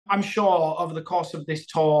I'm sure over the course of this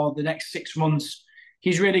tour, the next 6 months,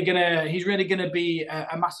 he's really gonna be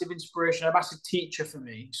a massive inspiration, a massive teacher for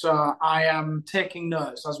me. So I am taking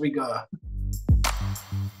notes as we go.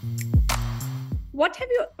 What have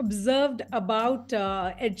you observed about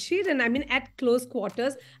Ed Sheeran? I mean, at close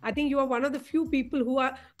quarters, I think you are one of the few people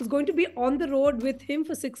who's going to be on the road with him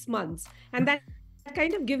for 6 months, and that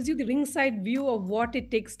kind of gives you the ringside view of what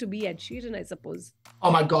it takes to be Ed Sheeran, I suppose.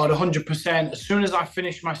 Oh my God, 100%. As soon as I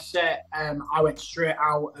finished my set, I went straight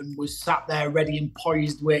out and was sat there ready and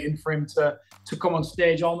poised, waiting for him to come on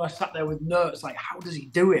stage. Almost sat there with notes, like, how does he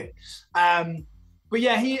do it? But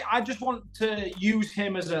yeah, I just want to use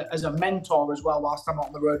him as a mentor as well whilst I'm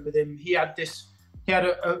on the road with him. He had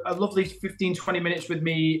a lovely 15, 20 minutes with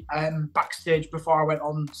me backstage before I went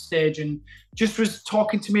on stage, and just was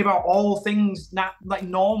talking to me about all things like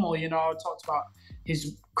normal, I talked about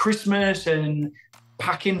his Christmas and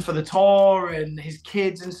packing for the tour and his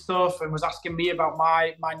kids and stuff, and was asking me about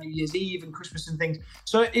my New Year's Eve and Christmas and things.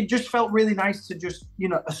 So it just felt really nice to just,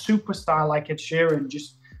 a superstar like Ed Sheeran,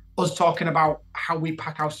 just us talking about how we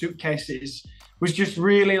pack our suitcases was just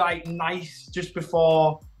really like nice just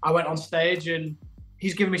before I went on stage. And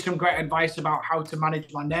he's given me some great advice about how to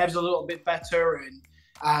manage my nerves a little bit better.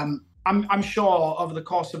 And I'm sure over the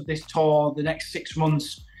course of this tour, the next 6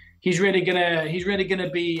 months, he's really gonna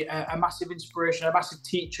be a massive inspiration, a massive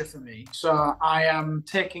teacher for me. So I am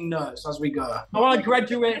taking notes as we go. I want to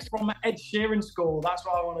graduate from Ed Sheeran school. That's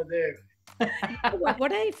what I want to do.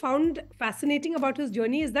 What I found fascinating about his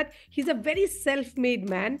journey is that he's a very self-made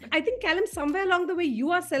man. I think, Callum, somewhere along the way, you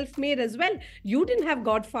are self-made as well. You didn't have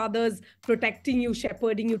godfathers protecting you,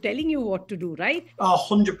 shepherding you, telling you what to do, right?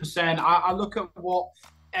 100%. I look at what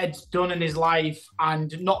Ed's done in his life,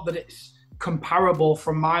 and not that it's comparable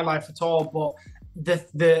from my life at all, but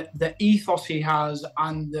the ethos he has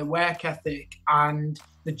and the work ethic and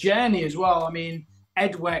the journey as well. I mean,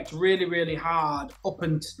 Ed worked really, really hard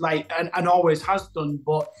and always has done.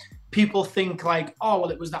 But people think like, oh, well,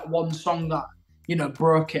 it was that one song that,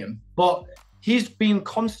 broke him. But he's been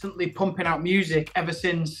constantly pumping out music ever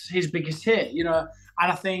since his biggest hit, And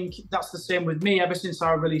I think that's the same with me. Ever since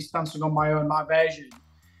I released Dancing on My Own, my version,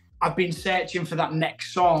 I've been searching for that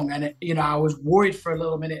next song. And, I was worried for a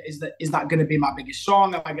little minute, is that going to be my biggest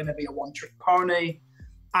song? Am I going to be a one-trick pony?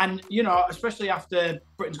 And, especially after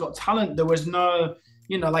Britain's Got Talent, there was no,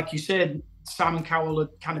 like you said, Simon Cowell had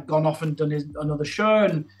kind of gone off and done another show.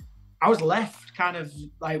 And I was left kind of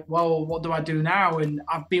like, well, what do I do now? And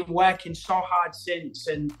I've been working so hard since.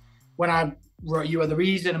 And when I wrote You Are the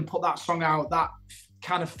Reason and put that song out, that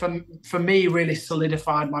kind of, for me, really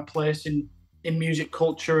solidified my place in music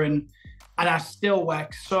culture. And I still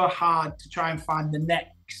work so hard to try and find the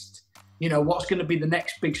next, what's going to be the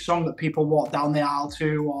next big song that people walk down the aisle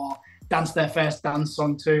to or dance their first dance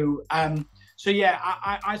song to. So yeah,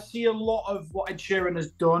 I see a lot of what Ed Sheeran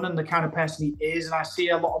has done and the kind of person he is, and I see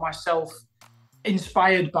a lot of myself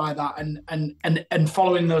inspired by that and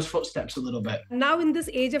following those footsteps a little bit. Now in this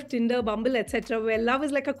age of Tinder, Bumble, etc., where love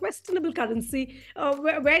is like a questionable currency,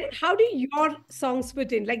 how do your songs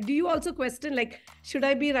fit in? Like, do you also question, like, should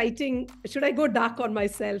I go dark on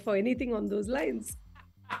myself or anything on those lines?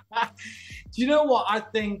 Do you know what? I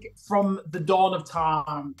think from the dawn of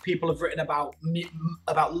time, people have written about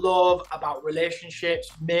love, about relationships,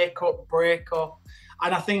 makeup, breakup.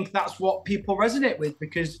 And I think that's what people resonate with,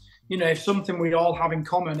 because, if something we all have in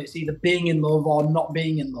common, it's either being in love or not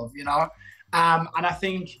being in love, And I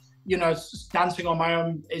think, Dancing on My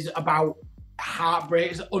Own is about heartbreak,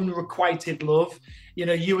 it's unrequited love.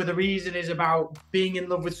 You Are the Reason is about being in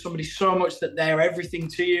love with somebody so much that they're everything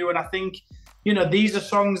to you. And I think, these are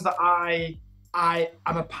songs that I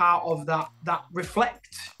am a part of that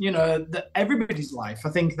reflect, that everybody's life. I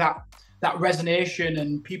think that resonation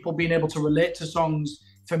and people being able to relate to songs,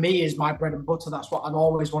 for me, is my bread and butter. That's what I've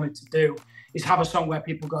always wanted to do, is have a song where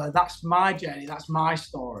people go, that's my journey, that's my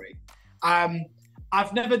story.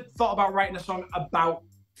 I've never thought about writing a song about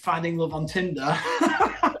finding love on Tinder.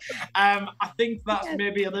 I think that's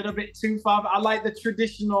maybe a little bit too far, but I like the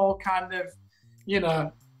traditional kind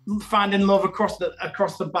of, finding love across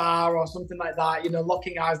the bar or something like that,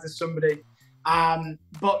 locking eyes with somebody.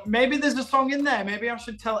 But maybe there's a song in there. Maybe I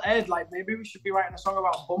should tell Ed, like, maybe we should be writing a song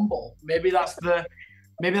about Bumble. Maybe that's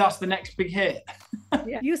the next big hit.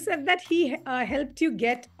 Yeah. You said that he helped you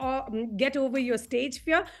get over your stage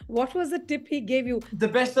fear. What was the tip he gave you? The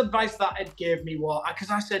best advice that Ed gave me was, because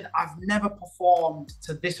I said, I've never performed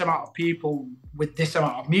to this amount of people with this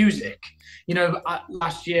amount of music.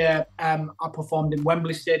 Last year, I performed in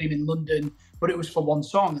Wembley Stadium in London, but it was for one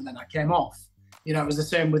song and then I came off. It was the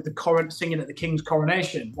same with the singing at the King's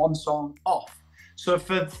coronation, one song off. So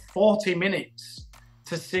for 40 minutes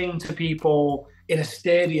to sing to people in a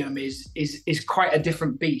stadium is quite a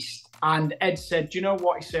different beast. And Ed said, do you know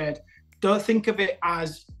what he said? Don't think of it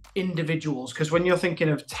as individuals, because when you're thinking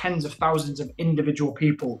of tens of thousands of individual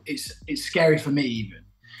people, it's scary for me even.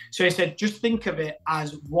 So he said, just think of it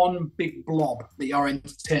as one big blob that you're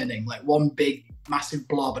entertaining, like one big massive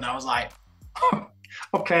blob. And I was like,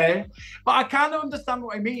 okay, but I kind of understand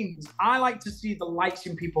what he means. I like to see the lights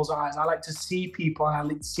in people's eyes. I like to see people, and I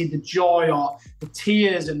like to see the joy or the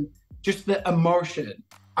tears and just the emotion.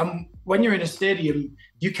 And when you're in a stadium,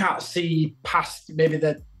 you can't see past maybe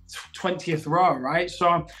the 20th row, right?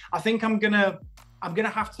 So I think I'm gonna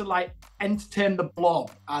have to like entertain the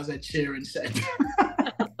blob, as Ed Sheeran said.